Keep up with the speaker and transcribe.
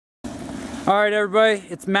All right, everybody,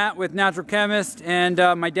 it's Matt with Natural Chemist and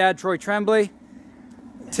my dad, Troy Tremblay.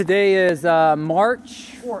 Today is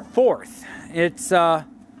March 4th. It's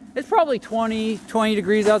probably 20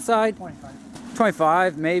 degrees outside.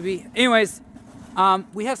 25 maybe. Anyways,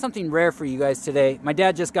 we have something rare for you guys today. My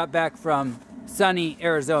dad just got back from sunny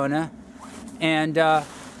Arizona, and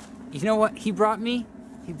you know what he brought me?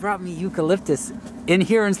 He brought me eucalyptus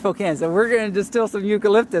here in Spokane. So we're gonna distill some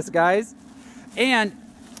eucalyptus, guys. And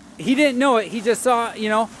he didn't know it, he just saw, you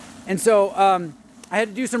know, and so I had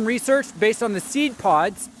to do some research based on the seed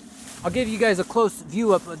pods. I'll give you guys a close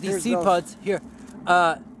view of these seed pods here.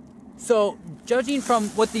 So judging from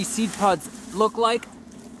what these seed pods look like,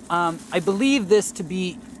 I believe this to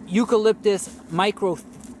be Eucalyptus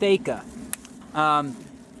microtheca.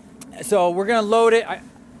 So we're gonna load it.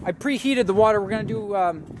 I preheated the water. We're gonna do,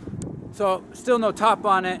 so still no top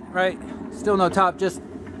on it, right? Still no top, just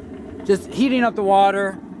heating up the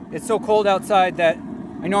water. It's so cold outside that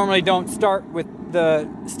I normally don't start with the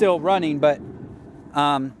still running, but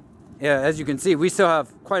yeah, as you can see, we still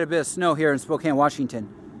have quite a bit of snow here in Spokane, Washington.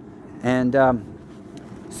 And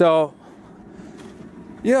so,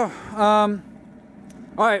 yeah, all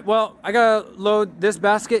right, well, I gotta load this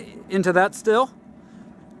basket into that still,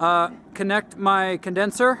 connect my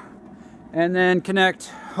condenser, and then connect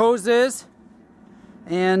hoses,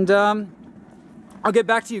 and I'll get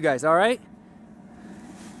back to you guys, all right?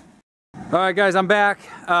 All right, guys, I'm back.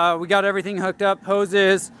 We got everything hooked up.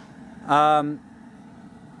 Hoses are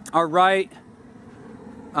right.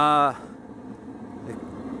 The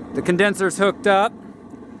condenser's hooked up.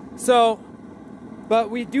 So, but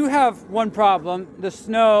we do have one problem. The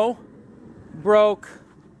snow broke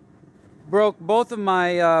both of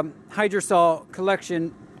my hydrosol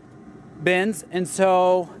collection bins, and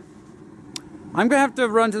so I'm gonna have to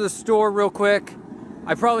run to the store real quick.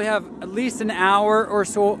 I probably have at least an hour or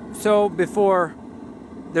so before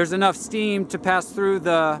there's enough steam to pass through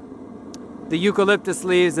the eucalyptus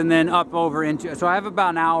leaves and then up over into, so I have about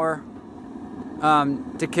an hour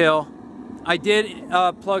to kill. I did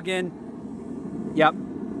plug in, yep,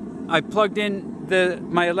 I plugged in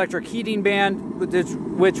my electric heating band,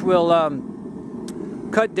 which will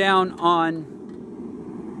cut down on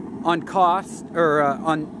cost, or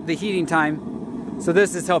on the heating time. So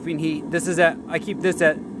this is helping heat. This is I keep this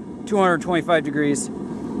at 225 degrees.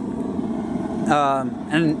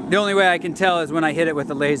 And the only way I can tell is when I hit it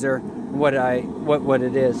with a laser what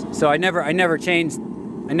it is. So I never changed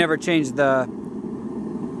the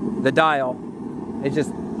dial. It's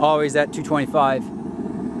just always at 225.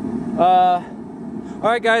 All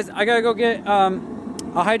right, guys, I gotta go get a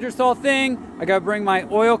hydrosol thing. I gotta bring my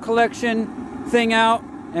oil collection thing out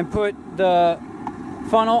and put the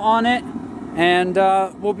funnel on it. And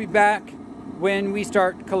we'll be back when we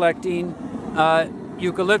start collecting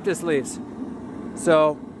eucalyptus leaves.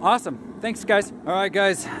 So, awesome. Thanks, guys. All right,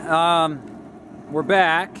 guys. We're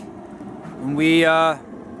back. We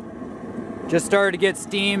just started to get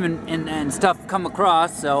steam and stuff come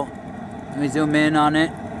across. So, let me zoom in on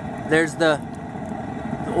it. There's the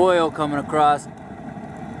oil coming across.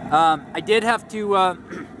 I did have to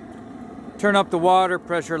turn up the water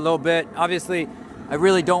pressure a little bit. Obviously, I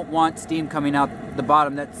really don't want steam coming out the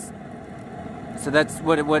bottom. That's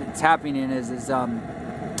what's happening is it's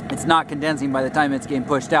not condensing by the time it's getting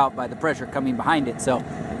pushed out by the pressure coming behind it. So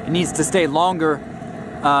it needs to stay longer.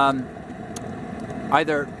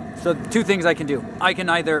 So two things I can do. I can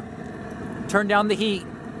either turn down the heat,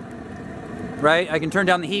 right? I can turn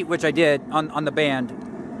down the heat, which I did on the band,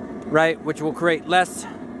 right? Which will create less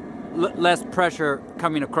pressure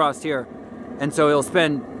coming across here, and so it'll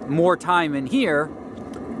spend more time in here.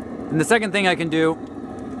 And the second thing I can do,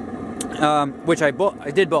 which I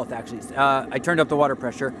did both actually, I turned up the water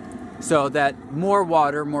pressure so that more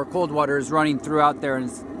cold water is running throughout there, and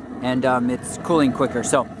it's cooling quicker.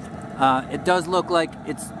 So it does look like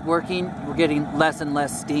it's working. We're getting less and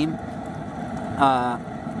less steam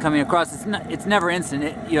coming across. It's never instant.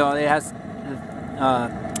 It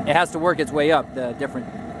has to work its way up the different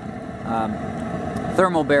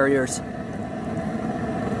thermal barriers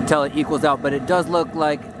until it equals out. But it does look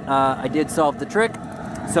like I did solve the trick.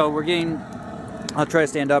 So we're getting, I'll try to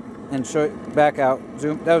stand up and show it back out.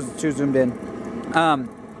 Zoom, that was too zoomed in.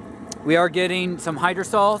 We are getting some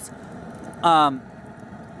hydrosols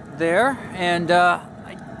there, and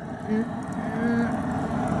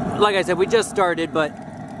like I said, we just started, but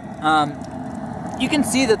you can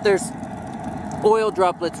see that there's oil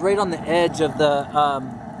droplets right on the edge of the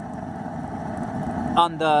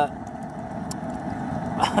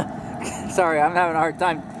sorry, I'm having a hard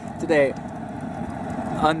time today,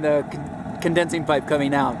 on the condensing pipe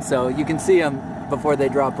coming out, so you can see them before they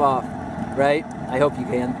drop off. right? I hope you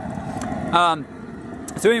can.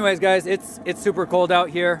 So anyways, guys, it's super cold out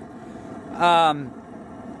here. I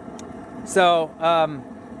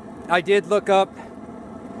did look up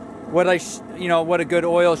what what a good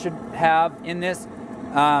oil should have in this.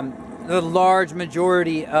 The large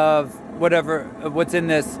majority of what's in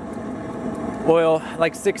this oil,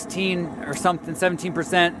 like 16 or something,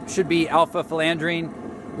 17% should be alpha philandrine,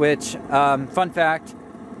 which, fun fact,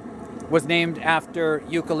 was named after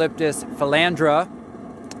Eucalyptus philandra,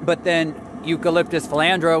 but then Eucalyptus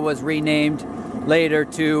philandra was renamed later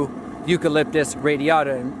to Eucalyptus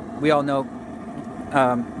radiata, and we all know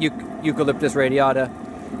Eucalyptus radiata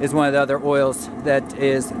is one of the other oils that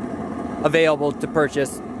is available to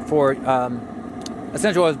purchase for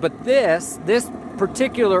essential oils. But this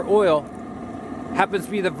particular oil happens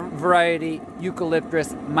to be the variety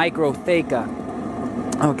Eucalyptus microtheca.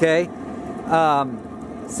 Okay,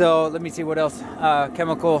 so let me see what else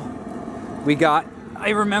chemical we got. I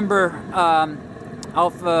remember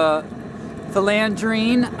alpha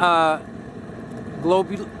philandrine,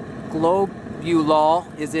 globulol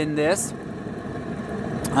is in this,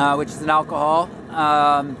 which is an alcohol.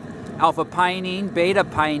 Alpha pinene, beta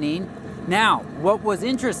pinene. Now, what was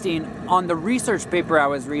interesting on the research paper I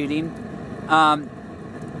was reading,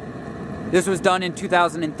 this was done in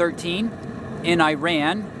 2013 in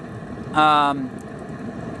Iran,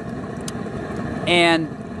 and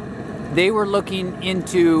they were looking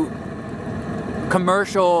into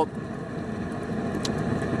commercial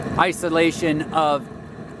isolation of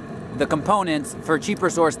the components for a cheaper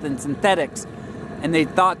source than synthetics, and they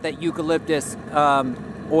thought that eucalyptus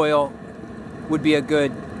oil would be a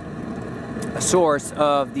good source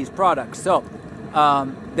of these products. So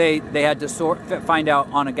they had to find out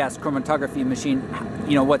on a gas chromatography machine,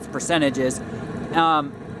 what the percentage is.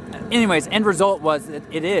 Anyways, end result was that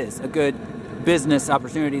it is a good business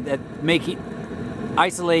opportunity, that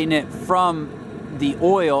isolating it from the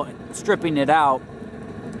oil, stripping it out,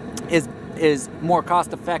 is more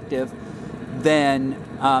cost effective than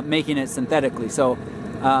making it synthetically. So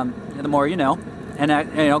the more you know,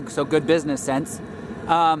 and so good business sense.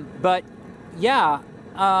 But yeah,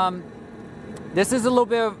 this is a little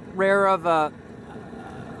bit rare of a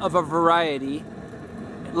variety.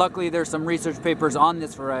 Luckily, there's some research papers on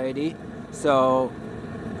this variety, so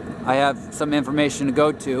I have some information to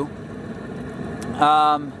go to.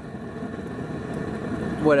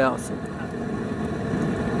 What else?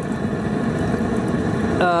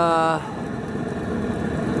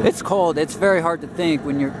 It's cold. It's very hard to think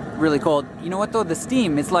when you're really cold. You know what though? The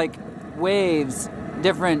steam, it's like waves,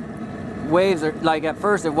 different waves are like, at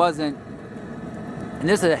first it wasn't, and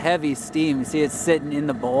this is a heavy steam. You see it's sitting in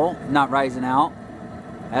the bowl, not rising out.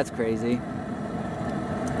 That's crazy.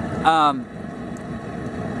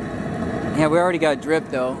 Yeah, we already got drip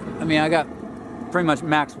though. I mean, I got pretty much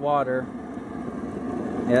max water.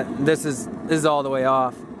 Yeah, this is all the way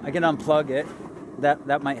off. I can unplug it.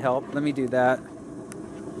 That might help. Let me do that.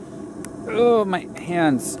 Oh, my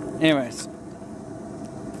hands. Anyways,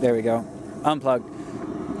 there we go. Unplugged.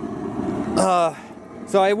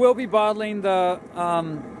 So I will be bottling the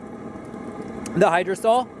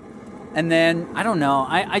hydrosol, and then I don't know.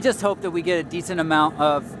 I just hope that we get a decent amount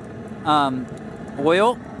of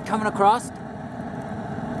oil coming across.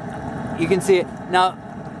 You can see it now.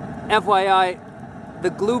 FYI,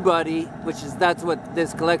 the glue buddy, that's what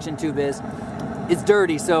this collection tube is, it's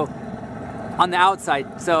dirty. So on the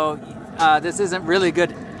outside, so this isn't really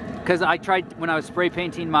good, because I tried when I was spray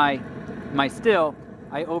painting my still,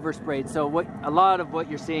 I oversprayed. So a lot of what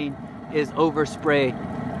you're seeing is overspray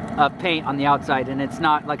of paint on the outside, and it's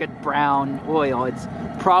not like a brown oil. It's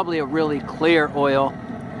probably a really clear oil.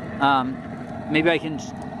 Maybe I can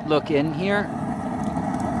look in here.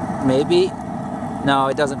 Maybe. No,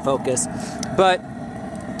 it doesn't focus. But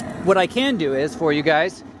what I can do is, for you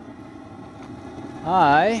guys,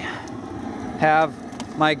 I have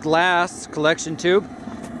my glass collection tube.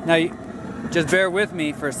 Now, just bear with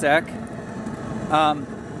me for a sec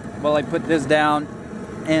while I put this down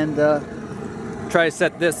and try to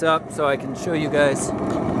set this up so I can show you guys.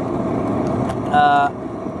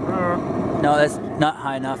 No, that's not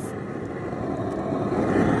high enough.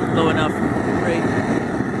 Low enough.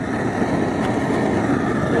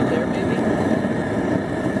 Right there, maybe.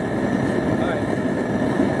 All right.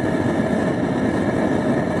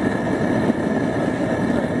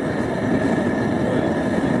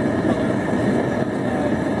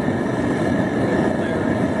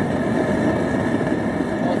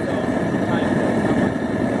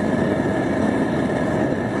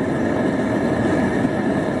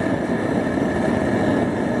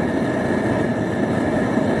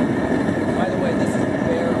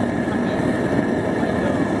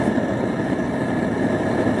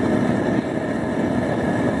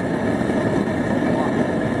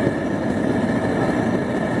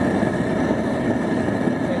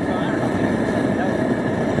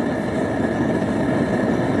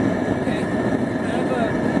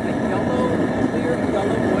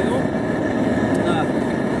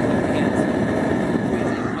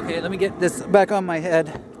 get this back on my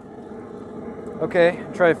head. Okay,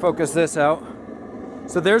 try to focus this out.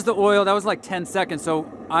 So there's the oil. That was like 10 seconds.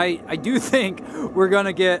 So I do think we're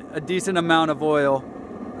gonna get a decent amount of oil.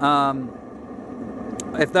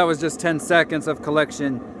 If that was just 10 seconds of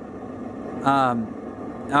collection.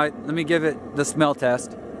 Let me give it the smell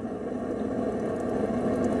test.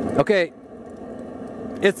 Okay,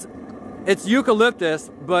 it's eucalyptus,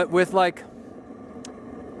 but with like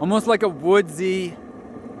almost like a woodsy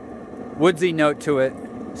note to it.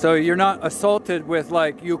 So you're not assaulted with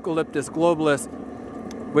like Eucalyptus globulus,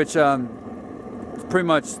 which is pretty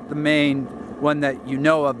much the main one that you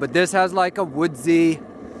know of. But this has like a woodsy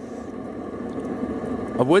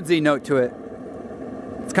note to it.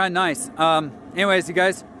 It's kind of nice. Anyways, you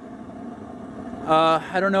guys,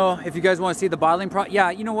 I don't know if you guys want to see the bottling process.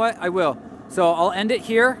 Yeah, you know what? I will. So I'll end it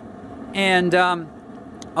here, and I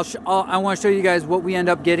want to show you guys what we end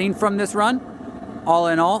up getting from this run, all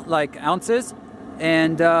in all, like ounces,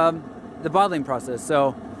 and the bottling process.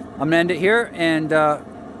 So I'm gonna end it here and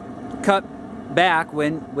cut back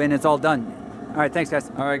when it's all done. All right, thanks, guys.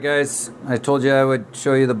 All right, guys, I told you I would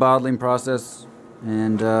show you the bottling process,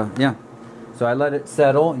 and yeah. So I let it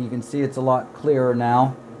settle. You can see it's a lot clearer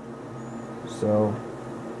now. So,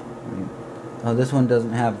 oh, this one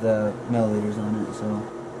doesn't have the milliliters on it, so.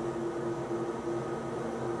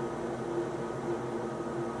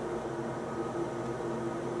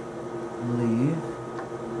 Leave.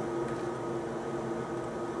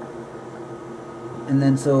 And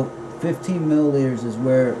then so 15 milliliters is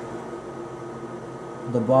where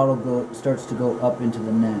the bottle starts to go up into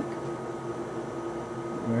the neck.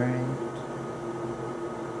 Right.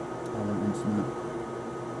 Oh, that one's not.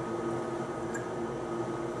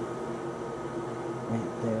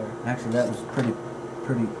 Right there. Actually, that was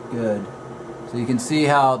pretty good. So you can see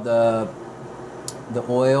how the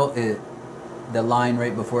oil, the line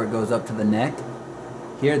right before it goes up to the neck.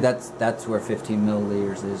 Here, that's where 15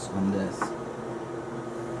 milliliters is on this.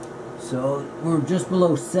 So we're just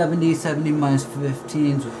below 70. 70 minus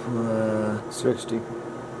 15 is 60.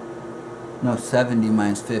 No, 70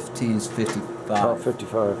 minus 15 is 55. Oh,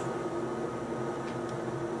 55.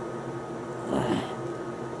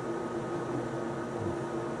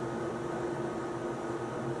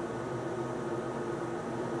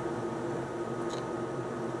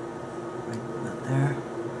 Right there.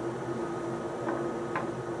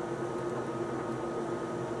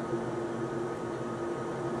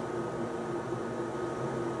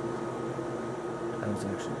 That was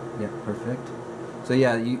actually, yeah, perfect. So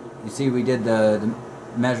yeah, you see we did the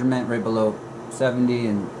measurement right below 70,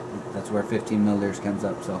 and that's where 15 milliliters comes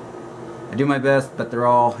up. So I do my best, but they're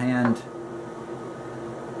all hand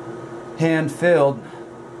filled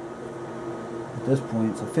at this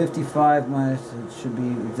point. So 55 minus, it should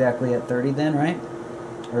be exactly at 30 then, right?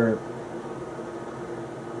 Or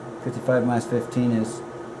 55 minus 15 is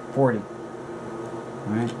 40. All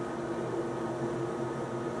right.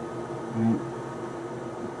 All right.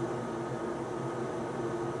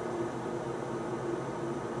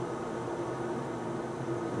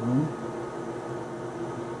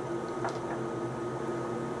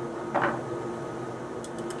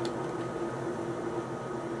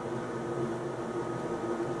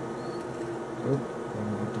 Good. A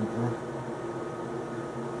little deeper.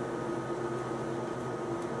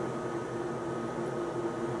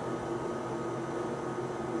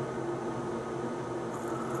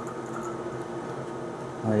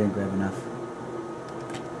 Oh, I didn't grab enough.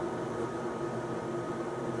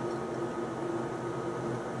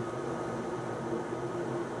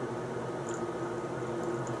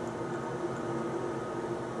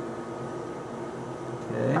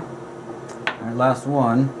 Okay. All right, last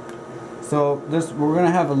one. So this, we're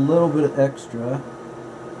gonna have a little bit of extra.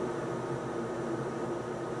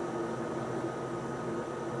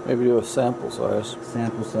 Maybe do a sample size.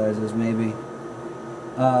 Sample sizes, maybe.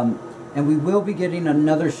 And we will be getting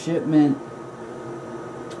another shipment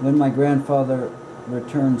when my grandfather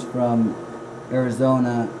returns from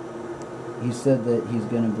Arizona. He said that he's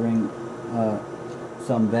gonna bring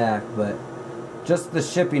some back, but just the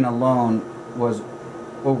shipping alone was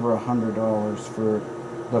over $100 for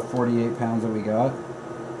the 48 pounds that we got.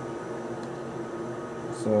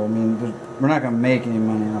 So I mean, we're not gonna make any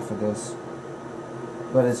money off of this,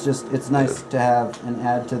 but it's nice to have and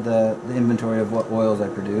add to the inventory of what oils I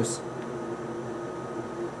produce.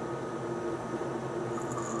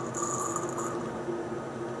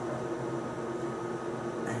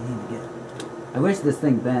 I wish this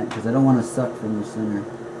thing bent because I don't want to suck from the center.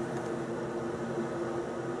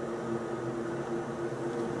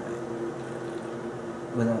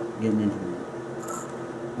 Without getting into it.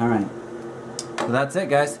 Alright. So that's it,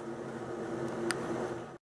 guys.